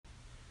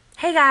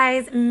Hey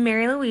guys,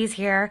 Mary Louise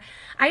here.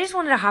 I just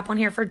wanted to hop on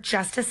here for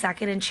just a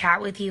second and chat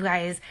with you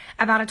guys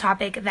about a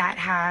topic that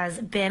has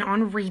been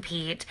on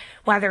repeat,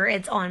 whether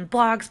it's on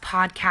blogs,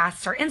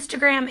 podcasts, or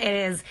Instagram. It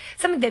is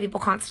something that people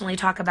constantly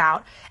talk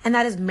about, and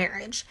that is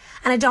marriage.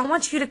 And I don't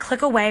want you to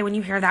click away when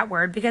you hear that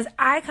word because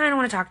I kind of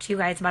want to talk to you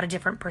guys about a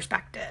different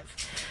perspective.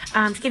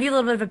 To give you a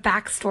little bit of a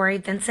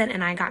backstory, Vincent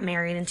and I got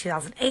married in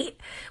 2008.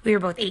 We were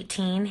both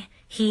 18.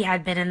 He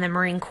had been in the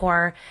Marine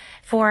Corps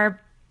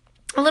for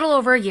a little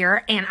over a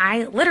year, and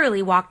I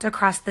literally walked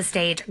across the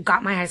stage,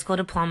 got my high school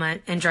diploma,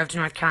 and drove to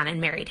North Carolina and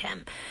married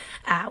him.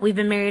 We've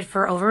been married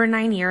for over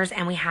 9 years,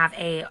 and we have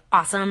a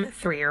awesome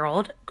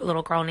 3-year-old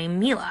little girl named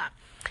Mila.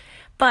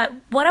 But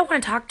what I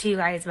want to talk to you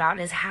guys about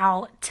is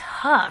how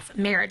tough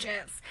marriage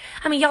is.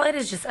 I mean, y'all, it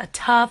is just a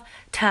tough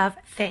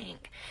thing.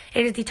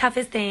 It is the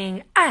toughest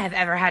thing I have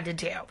ever had to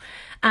do.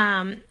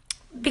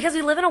 Because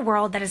we live in a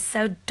world that is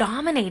so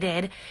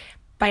dominated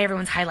by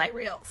everyone's highlight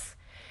reels.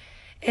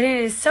 And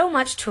it is so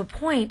much to a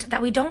point that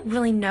we don't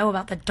really know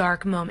about the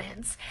dark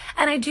moments.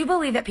 And I do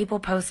believe that people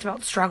post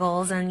about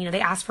struggles and,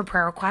 they ask for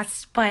prayer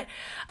requests, but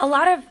a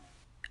lot of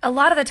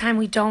the time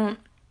we don't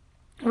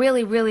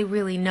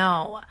really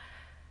know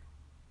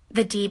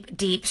the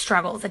deep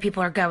struggles that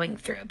people are going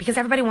through because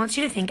everybody wants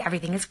you to think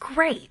everything is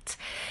great.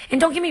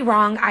 And don't get me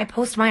wrong, I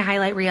post my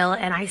highlight reel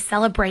and I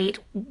celebrate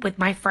with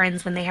my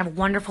friends when they have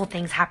wonderful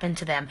things happen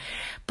to them.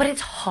 But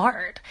it's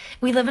hard.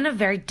 We live in a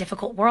very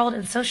difficult world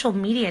and social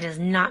media does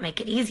not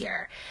make it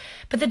easier.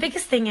 But the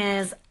biggest thing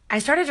is I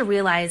started to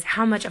realize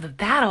how much of a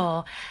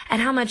battle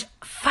and how much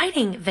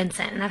fighting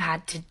Vincent and I've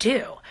had to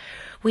do.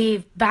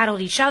 We've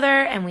battled each other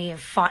and we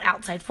have fought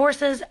outside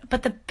forces,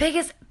 but the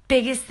biggest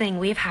thing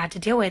we've had to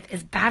deal with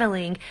is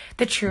battling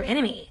the true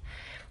enemy,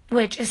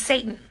 which is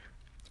Satan.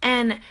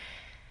 And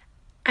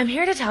I'm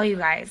here to tell you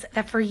guys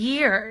that for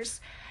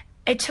years,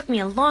 it took me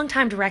a long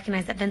time to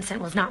recognize that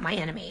Vincent was not my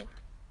enemy.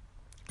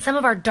 Some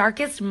of our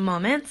darkest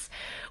moments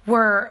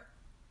were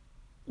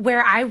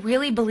where I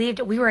really believed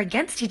we were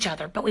against each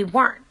other, but we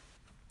weren't.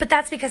 But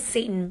that's because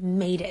Satan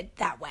made it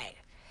that way.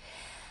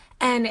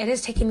 And it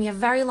has taken me a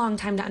very long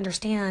time to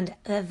understand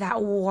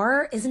that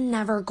war is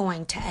never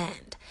going to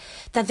end.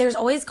 That there's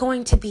always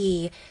going to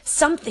be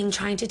something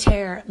trying to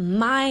tear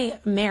my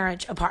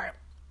marriage apart.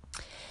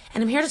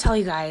 And I'm here to tell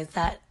you guys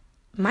that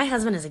my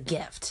husband is a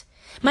gift.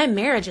 My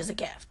marriage is a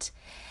gift.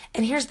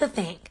 And here's the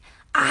thing.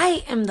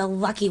 I am the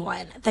lucky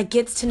one that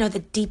gets to know the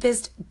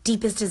deepest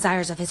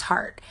desires of his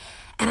heart.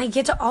 And I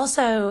get to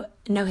also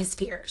know his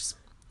fears.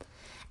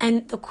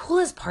 And the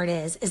coolest part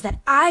is that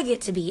I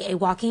get to be a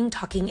walking,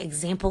 talking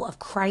example of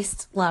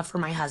Christ's love for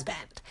my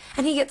husband.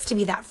 And he gets to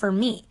be that for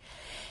me.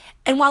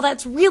 And while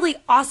that's really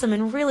awesome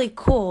and really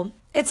cool,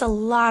 it's a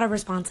lot of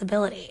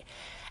responsibility.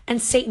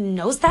 And Satan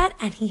knows that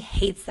and he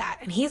hates that.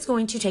 And he's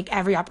going to take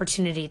every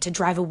opportunity to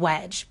drive a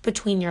wedge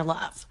between your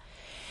love.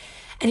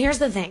 And here's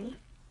the thing.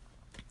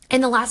 In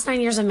the last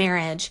 9 years of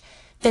marriage,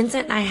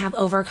 Vincent and I have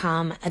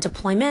overcome a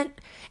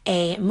deployment,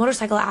 a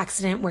motorcycle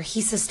accident where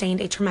he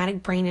sustained a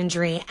traumatic brain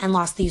injury and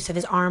lost the use of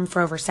his arm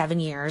for over 7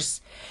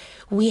 years.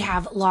 We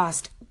have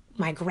lost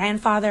my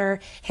grandfather,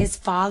 his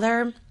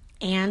father,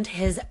 and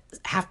his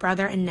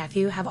half-brother and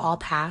nephew have all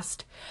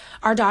passed.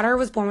 Our daughter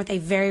was born with a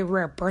very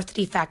rare birth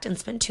defect and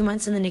spent 2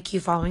 months in the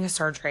NICU following a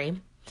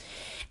surgery.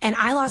 And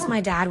I lost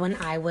my dad when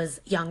I was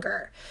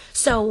younger.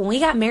 So when we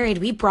got married,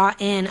 we brought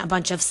in a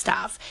bunch of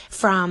stuff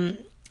from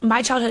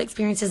my childhood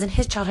experiences and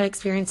his childhood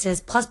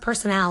experiences, plus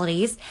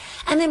personalities.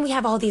 And then we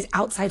have all these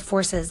outside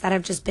forces that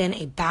have just been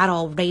a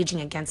battle raging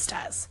against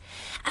us.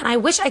 And I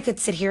wish I could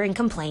sit here and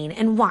complain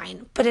and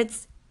whine, but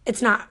it's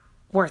not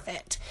worth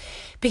it.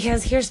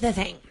 Because here's the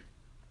thing.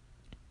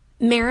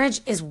 Marriage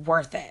is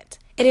worth it.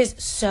 It is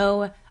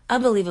so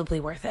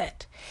unbelievably worth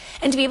it.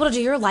 And to be able to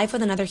do your life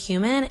with another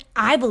human,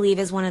 I believe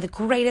is one of the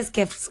greatest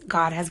gifts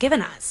God has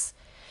given us.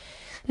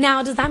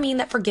 Now, does that mean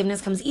that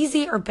forgiveness comes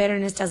easy or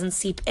bitterness doesn't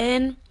seep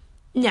in?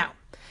 No.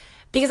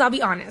 Because I'll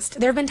be honest,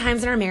 there have been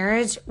times in our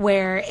marriage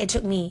where it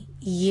took me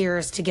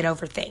years to get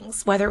over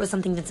things, whether it was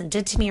something Vincent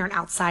did to me or an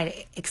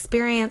outside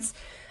experience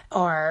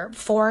or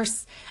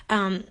force.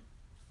 But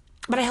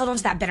I held on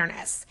to that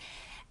bitterness.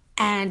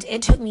 And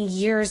it took me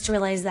years to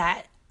realize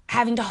that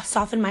having to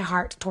soften my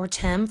heart towards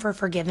him for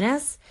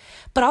forgiveness,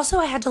 but also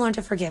I had to learn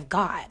to forgive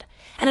God.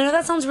 And I know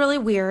that sounds really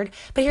weird,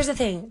 but here's the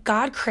thing.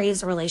 God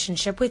craves a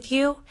relationship with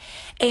you.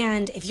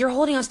 And if you're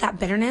holding on to that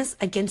bitterness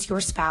against your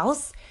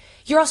spouse,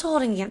 you're also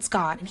holding against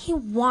God. And he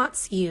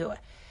wants you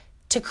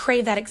to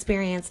crave that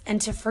experience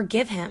and to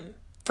forgive him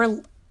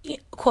for,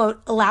 quote,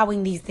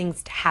 allowing these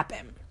things to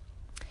happen.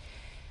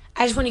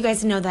 I just want you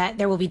guys to know that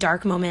there will be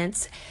dark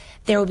moments.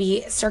 There will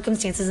be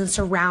circumstances and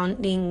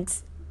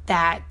surroundings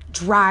that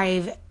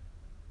drive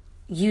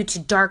you to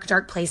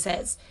dark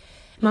places.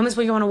 Moments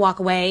where you want to walk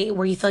away,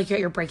 where you feel like you're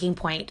at your breaking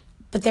point.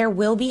 But there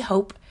will be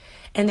hope,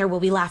 and there will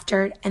be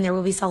laughter, and there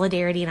will be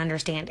solidarity and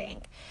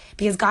understanding.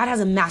 Because God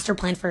has a master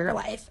plan for your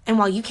life. And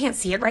while you can't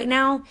see it right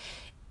now,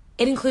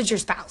 it includes your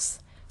spouse.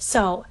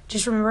 So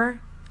just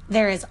remember,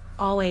 there is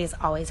always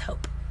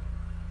hope.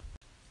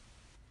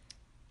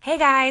 Hey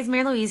guys,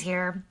 Mary Louise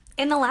here.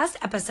 In the last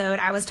episode,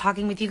 I was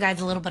talking with you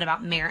guys a little bit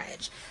about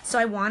marriage. So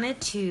I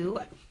wanted to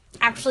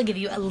actually give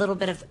you a little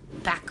bit of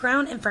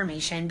background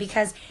information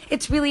because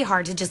it's really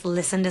hard to just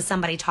listen to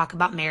somebody talk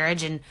about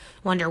marriage and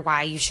wonder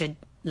why you should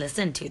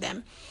listen to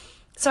them.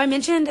 So I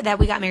mentioned that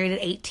we got married at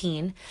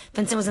 18.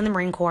 Vincent was in the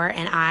Marine Corps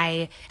and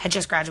I had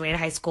just graduated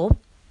high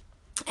school.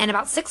 And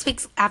about 6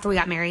 weeks after we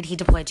got married, he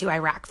deployed to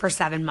Iraq for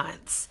 7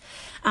 months.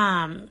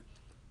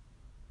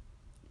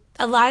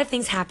 A lot of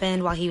things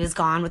happened while he was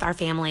gone with our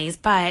families,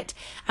 but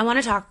I want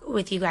to talk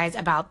with you guys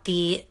about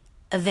the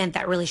event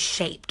that really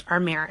shaped our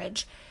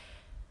marriage.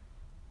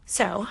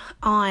 So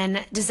on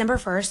December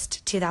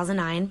 1st,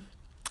 2009,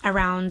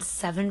 around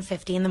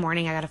 7:50 in the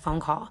morning, I got a phone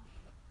call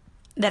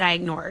that I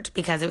ignored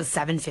because it was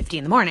 7:50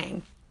 in the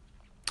morning.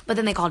 But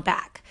then they called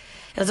back.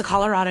 It was a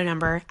Colorado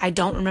number. I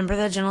don't remember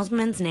the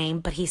gentleman's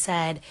name, but he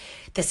said,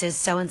 "This is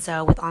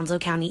so-and-so with Onslow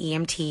County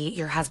EMT.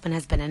 Your husband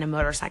has been in a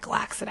motorcycle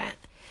accident."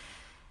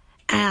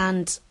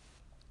 And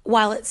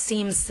while it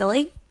seems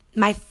silly,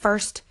 my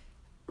first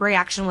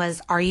reaction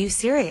was, "Are you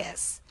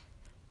serious?"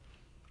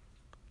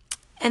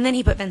 And then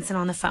he put Vincent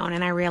on the phone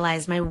and I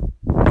realized my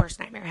worst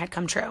nightmare had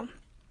come true.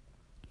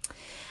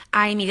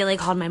 I immediately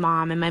called my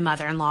mom and my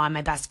mother-in-law and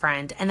my best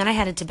friend, and then I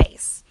headed to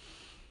base.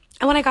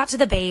 And when I got to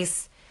the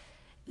base,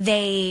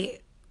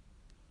 they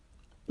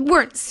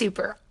weren't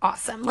super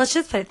awesome. Let's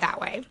just put it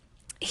that way.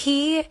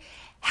 He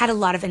had a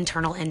lot of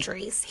internal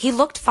injuries. He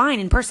looked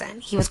fine in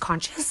person. He was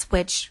conscious,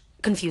 which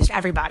confused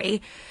everybody.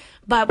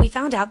 But we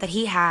found out that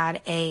he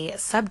had a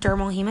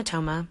subdermal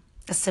hematoma,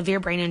 a severe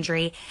brain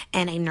injury,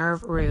 and a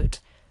nerve root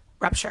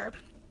rupture,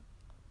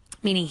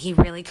 meaning he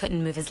really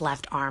couldn't move his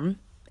left arm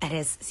at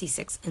his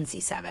C6 and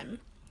C7.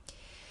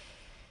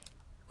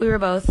 We were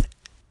both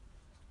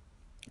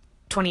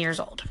 20 years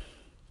old.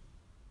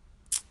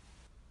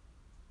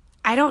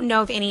 I don't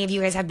know if any of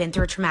you guys have been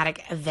through a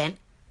traumatic event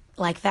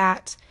like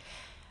that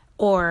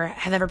or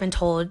have ever been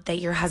told that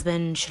your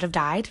husband should have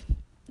died,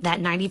 that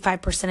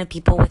 95% of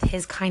people with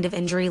his kind of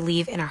injury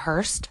leave in a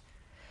hearse.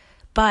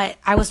 But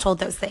I was told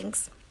those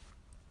things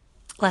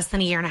less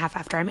than a year and a half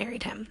after I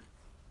married him.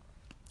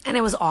 And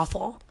it was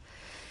awful.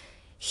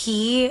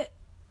 He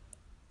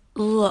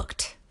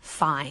looked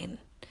fine,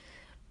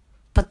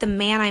 but the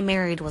man I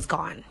married was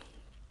gone.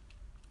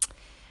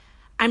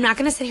 I'm not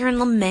going to sit here and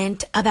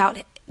lament about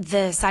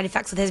the side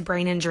effects with his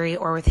brain injury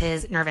or with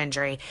his nerve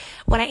injury.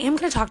 What I am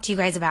going to talk to you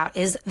guys about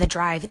is the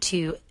drive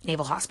to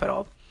Naval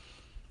Hospital.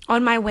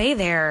 On my way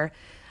there,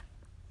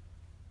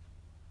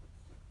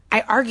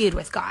 I argued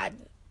with God.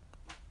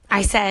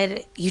 I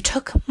said, "You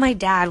took my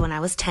dad when I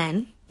was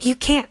 10. You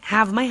can't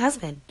have my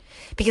husband.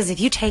 Because if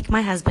you take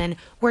my husband,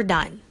 we're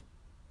done."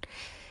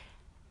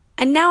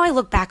 And now I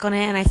look back on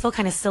it and I feel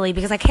kind of silly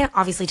because I can't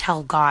obviously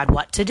tell God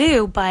what to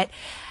do, but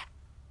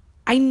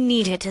I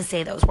needed to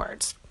say those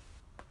words.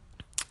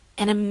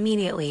 And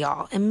immediately,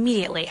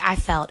 I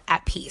felt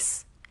at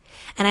peace.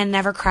 And I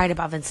never cried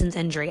about Vincent's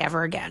injury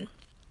ever again.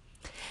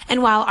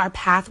 And while our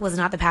path was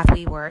not the path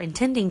we were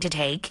intending to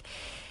take,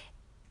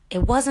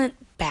 it wasn't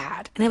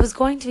bad and it was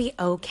going to be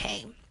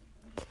okay.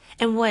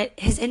 And what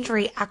his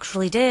injury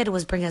actually did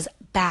was bring us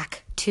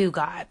back to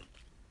God,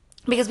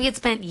 because we had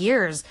spent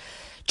years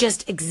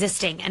just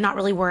existing and not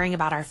really worrying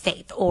about our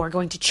faith or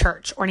going to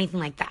church or anything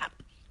like that.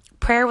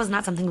 Prayer was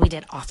not something we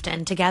did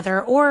often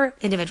together or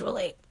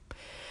individually.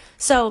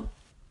 So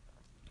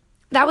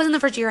that was in the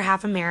first year and a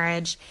half of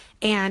marriage,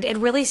 and it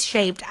really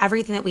shaped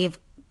everything that we've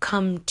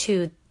come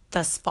to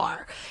thus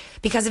far.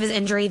 Because of his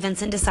injury,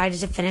 Vincent decided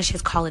to finish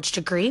his college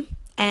degree,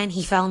 and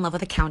he fell in love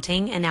with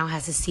accounting and now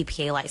has his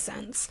CPA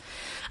license.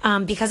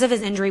 Because of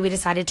his injury, we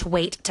decided to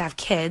wait to have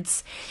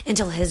kids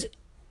until his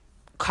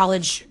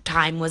college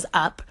time was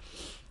up.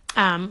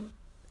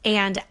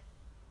 And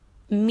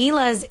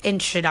Mila's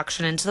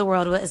introduction into the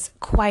world was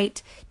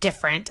quite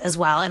different as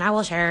well, and I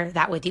will share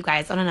that with you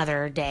guys on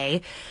another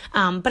day.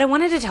 But I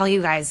wanted to tell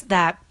you guys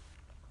that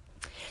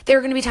there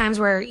are going to be times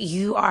where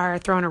you are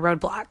thrown a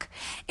roadblock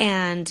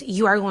and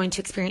you are going to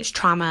experience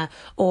trauma,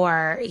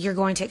 or you're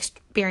going to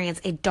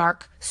experience a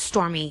dark,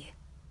 stormy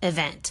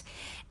event.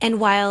 And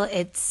while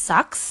it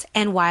sucks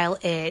and while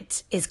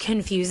it is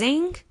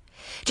confusing,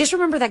 just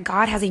remember that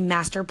God has a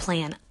master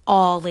plan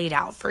all laid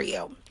out for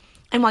you.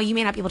 And while you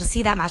may not be able to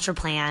see that master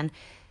plan,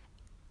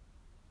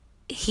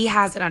 He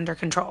has it under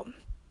control.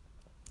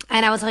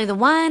 And I will tell you the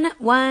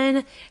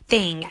one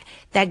thing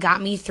that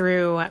got me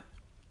through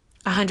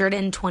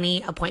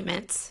 120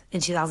 appointments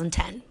in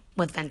 2010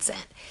 with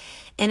Vincent.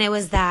 And it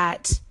was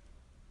that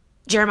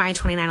Jeremiah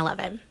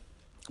 29:11,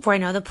 "For I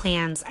know the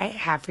plans I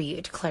have for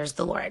you, declares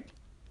the Lord."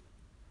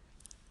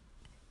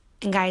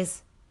 And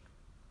guys,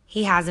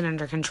 He has it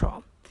under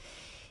control.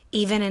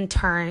 Even in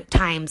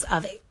times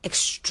of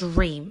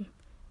extreme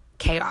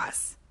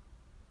chaos,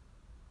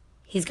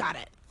 He's got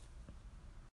it.